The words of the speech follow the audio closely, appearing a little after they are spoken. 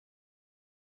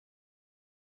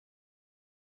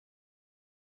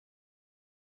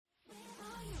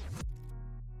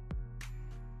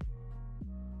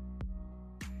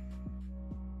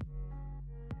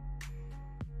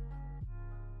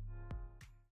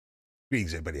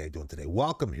Greetings, everybody. How you doing today?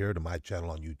 Welcome here to my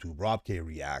channel on YouTube, Robk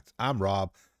Reacts. I'm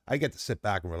Rob. I get to sit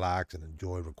back and relax and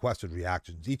enjoy requested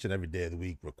reactions each and every day of the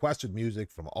week. Requested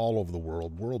music from all over the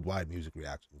world, worldwide music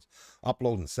reactions.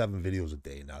 Uploading 7 videos a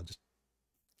day now. Just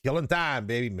killing time,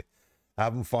 baby.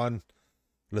 Having fun.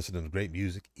 Listening to great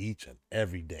music each and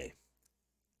every day.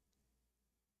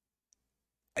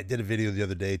 I did a video the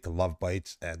other day to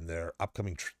LOVEBITES and their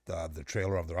upcoming, the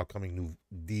trailer of their upcoming new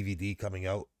DVD coming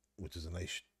out, which is a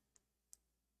nice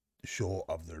show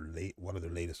of their one of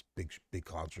their latest big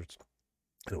concerts,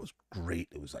 and it was great.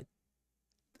 It was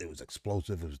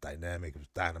explosive, it was dynamic, it was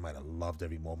dynamite. I loved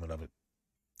every moment of it.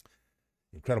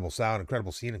 Incredible sound,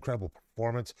 incredible scene, incredible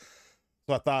performance.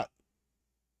 So I thought,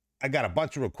 I got a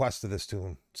bunch of requests to this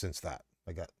tune since that.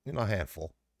 I got, a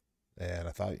handful, and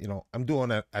I thought, I'm doing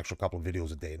an extra couple of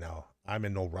videos a day now. I'm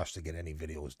in no rush to get any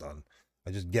videos done. I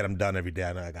just get them done every day,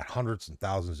 and I got hundreds and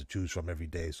thousands to choose from every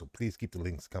day. So please keep the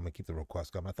links coming, keep the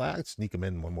requests coming. I thought I'd sneak them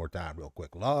in one more time real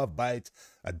quick. LOVEBITES,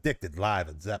 Addicted, live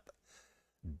at Zepp,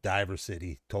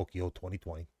 DiverCity, Tokyo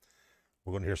 2020.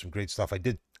 We're going to hear some great stuff. I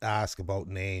did ask about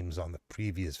names on the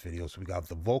previous video. So we got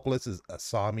the vocalist is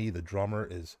Asami, the drummer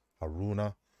is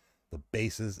Haruna, the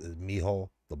bassist is Miho,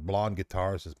 the blonde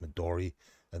guitarist is Midori,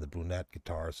 and the brunette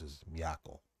guitarist is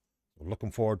Miyako.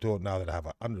 Looking forward to it now that I have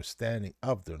an understanding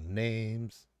of their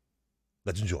names.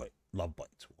 Let's enjoy it.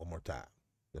 LOVEBITES one more time.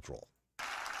 Let's roll.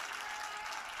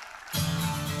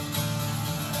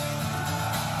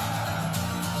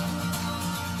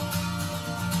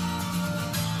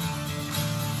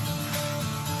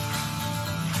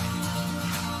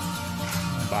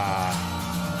 Bye.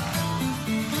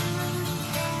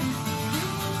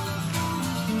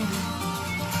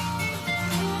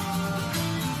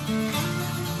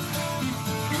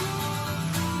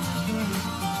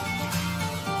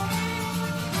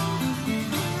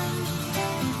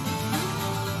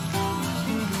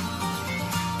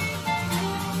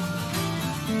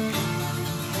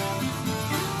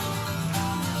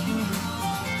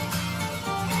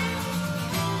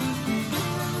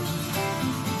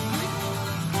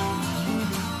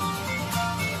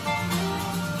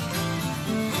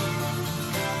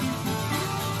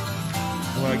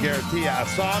 I guarantee you,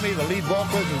 Asami, the lead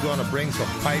vocalist, is going to bring some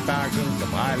pipe action,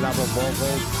 some high-level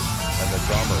vocals, and the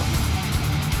drummer.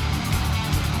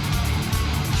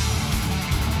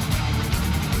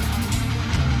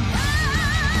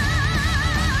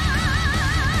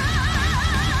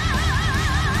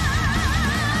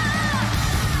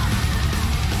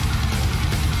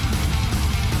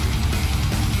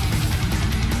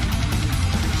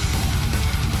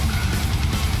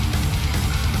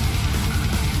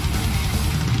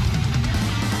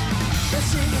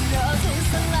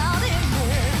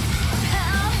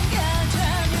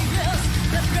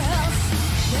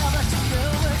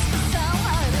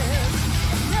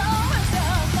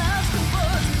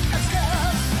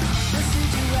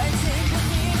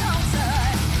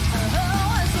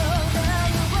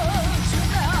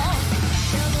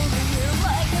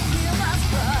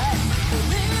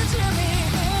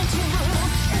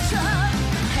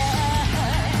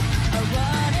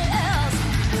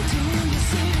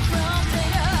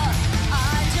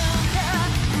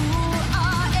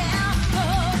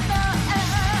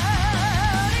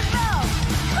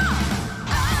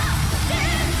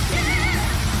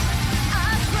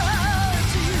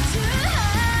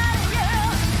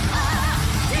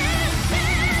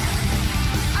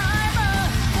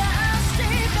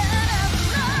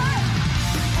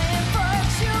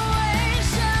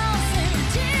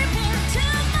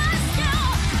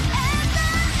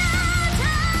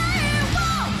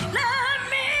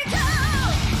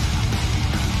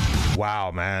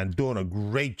 Wow, man, doing a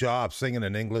great job singing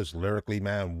in English, lyrically,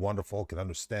 man, wonderful. Can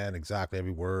understand exactly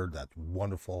every word. That's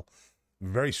wonderful.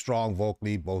 Very strong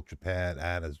vocally, both Japan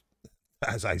and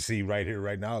as I see right here,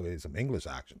 right now, there's some English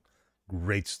action.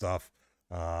 Great stuff.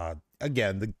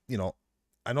 Again,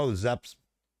 I know the Zepp's,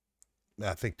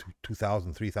 I think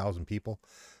 2,000, 3,000 people.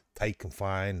 Tight,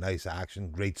 confined, nice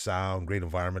action, great sound, great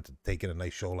environment to take in a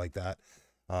nice show like that.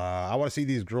 I want to see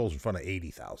these girls in front of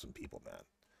 80,000 people, man.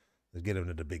 Let's get them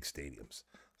into the big stadiums.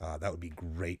 That would be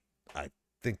great. I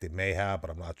think they may have, but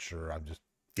I'm not sure. I'm just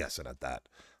guessing at that,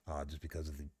 just because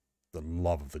of the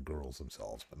love of the girls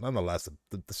themselves. But nonetheless,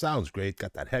 the sound's great.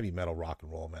 Got that heavy metal rock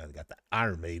and roll, man. Got that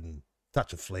Iron Maiden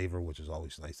touch of flavor, which is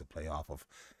always nice to play off of.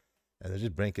 And they're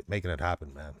just making it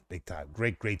happen, man. Big time.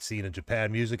 Great scene in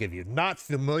Japan music. If you're not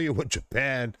familiar with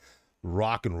Japan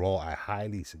rock and roll, I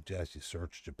highly suggest you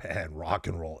search Japan rock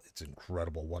and roll. It's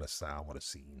incredible. What a sound, what a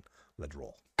scene. Let's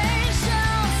roll.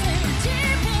 Deep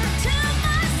into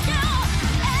my skull,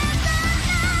 and the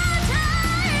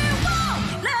night I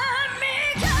won't let me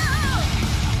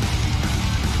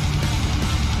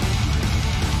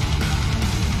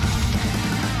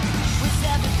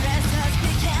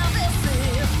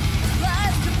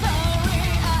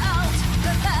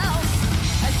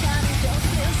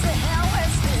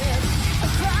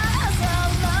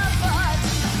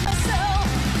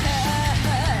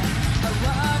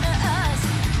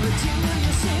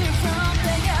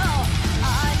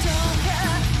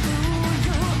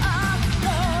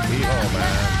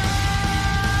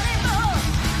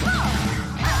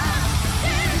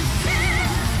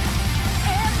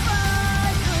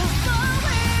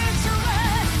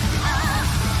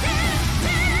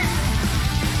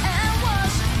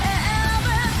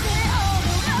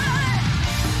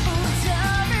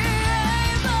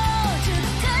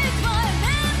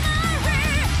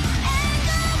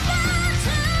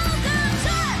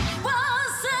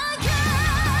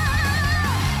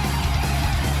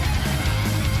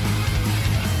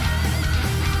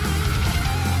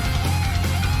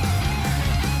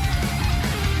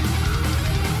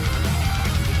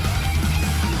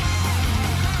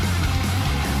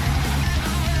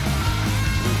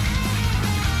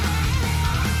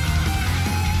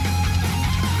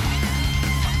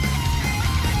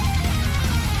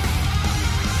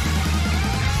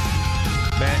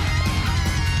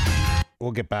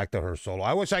we'll get back to her solo.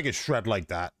 I wish I could shred like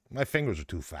that. My fingers are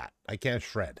too fat. I can't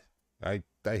shred. I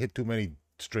hit too many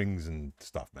strings and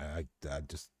stuff, man. I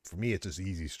just, for me, it's just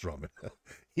easy strumming.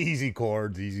 Easy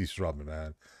chords, easy strumming,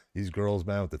 man. These girls,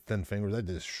 man, with the thin fingers, they're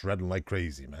just shredding like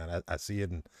crazy, man. I see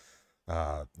it in,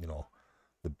 you know,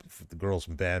 the girls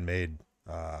from Bandmade,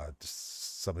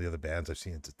 just some of the other bands I've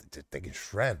seen. They can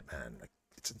shred, man. Like,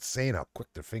 it's insane how quick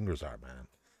their fingers are, man.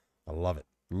 I love it.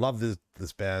 Love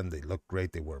this band. They look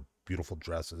great. They wear beautiful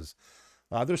dresses.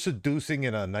 They're seducing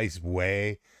in a nice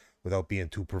way without being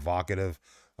too provocative.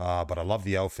 But I love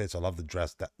the outfits. I love the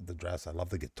dress. I love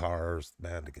the guitars.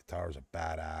 Man, the guitars are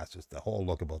badass. Just the whole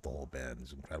look about the whole band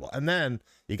is incredible. And then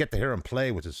you get to hear them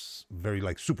play, which is very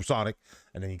like supersonic.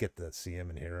 And then you get to see them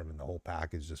and hear them, and the whole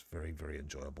package is just very, very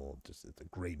enjoyable. Just it's a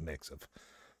great mix of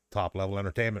top level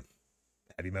entertainment.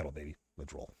 Heavy metal, baby.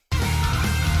 Let's roll.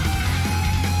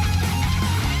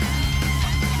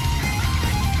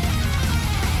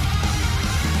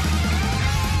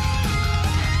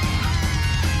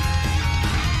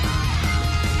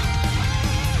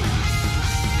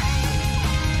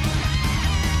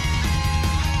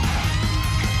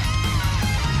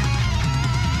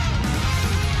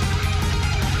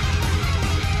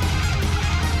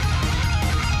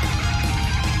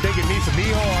 Taking me some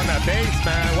Miho on that bass,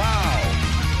 man. Wow.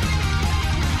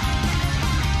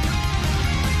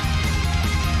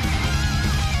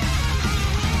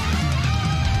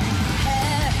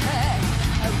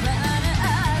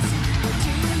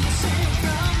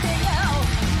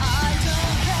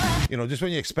 You know, just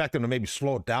when you expect them to maybe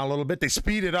slow it down a little bit, they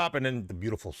speed it up, and then the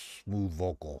beautiful, smooth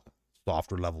vocal,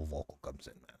 softer level vocal comes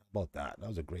in, man. How about that? That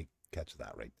was a great catch of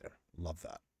that right there. Love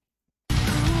that.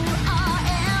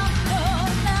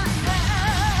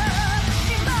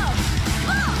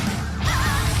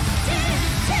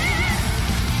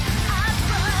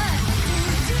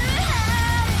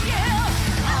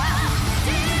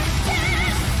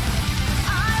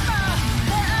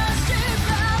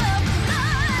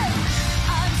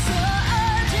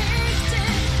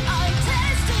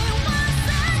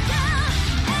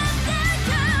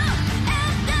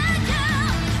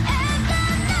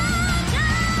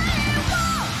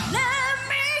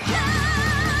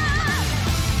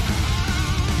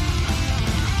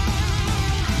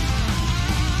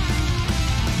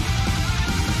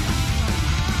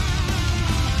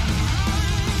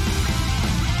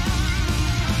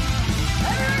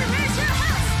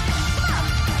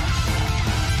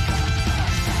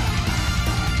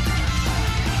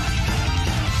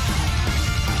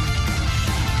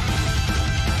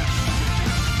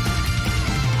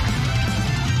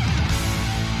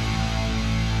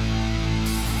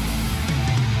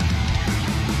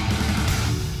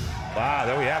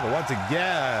 There we have it once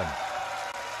again.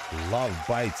 Love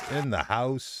Bites in the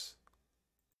house.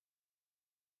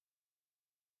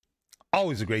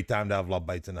 Always a great time to have Love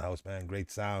Bites in the house, man.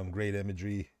 Great sound, great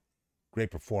imagery,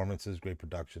 great performances, great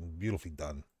production, beautifully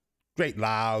done. Great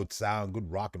loud sound,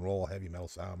 good rock and roll, heavy metal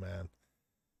sound, man.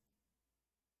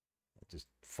 Just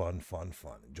fun.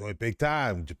 Enjoy it big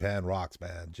time. Japan rocks,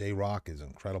 man. J-Rock is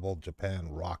incredible. Japan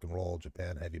rock and roll,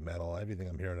 Japan heavy metal. Everything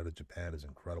I'm hearing out of Japan is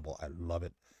incredible. I love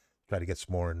it. Try to get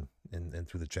some more in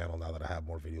through the channel now that I have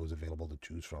more videos available to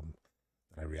choose from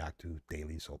that I react to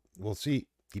daily. So we'll see.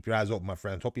 Keep your eyes open, my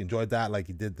friends. Hope you enjoyed that like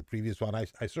you did the previous one. I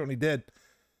certainly did.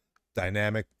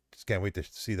 Dynamic. Just can't wait to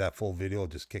see that full video.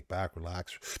 Just kick back,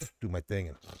 relax, do my thing,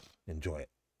 and enjoy it.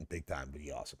 Big time. It'd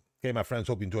be awesome. Okay, my friends.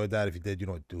 Hope you enjoyed that. If you did, you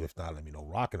know what to do. If not, let me know.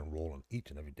 Rocking and rolling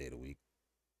each and every day of the week.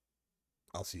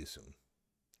 I'll see you soon.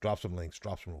 Drop some links,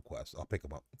 drop some requests. I'll pick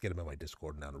them up, get them in my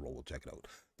Discord, and down the roll. We'll check it out.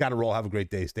 Gotta roll. Have a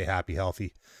great day. Stay happy,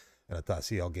 healthy. And I'll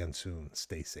see you all again soon.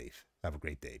 Stay safe. Have a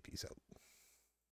great day. Peace out.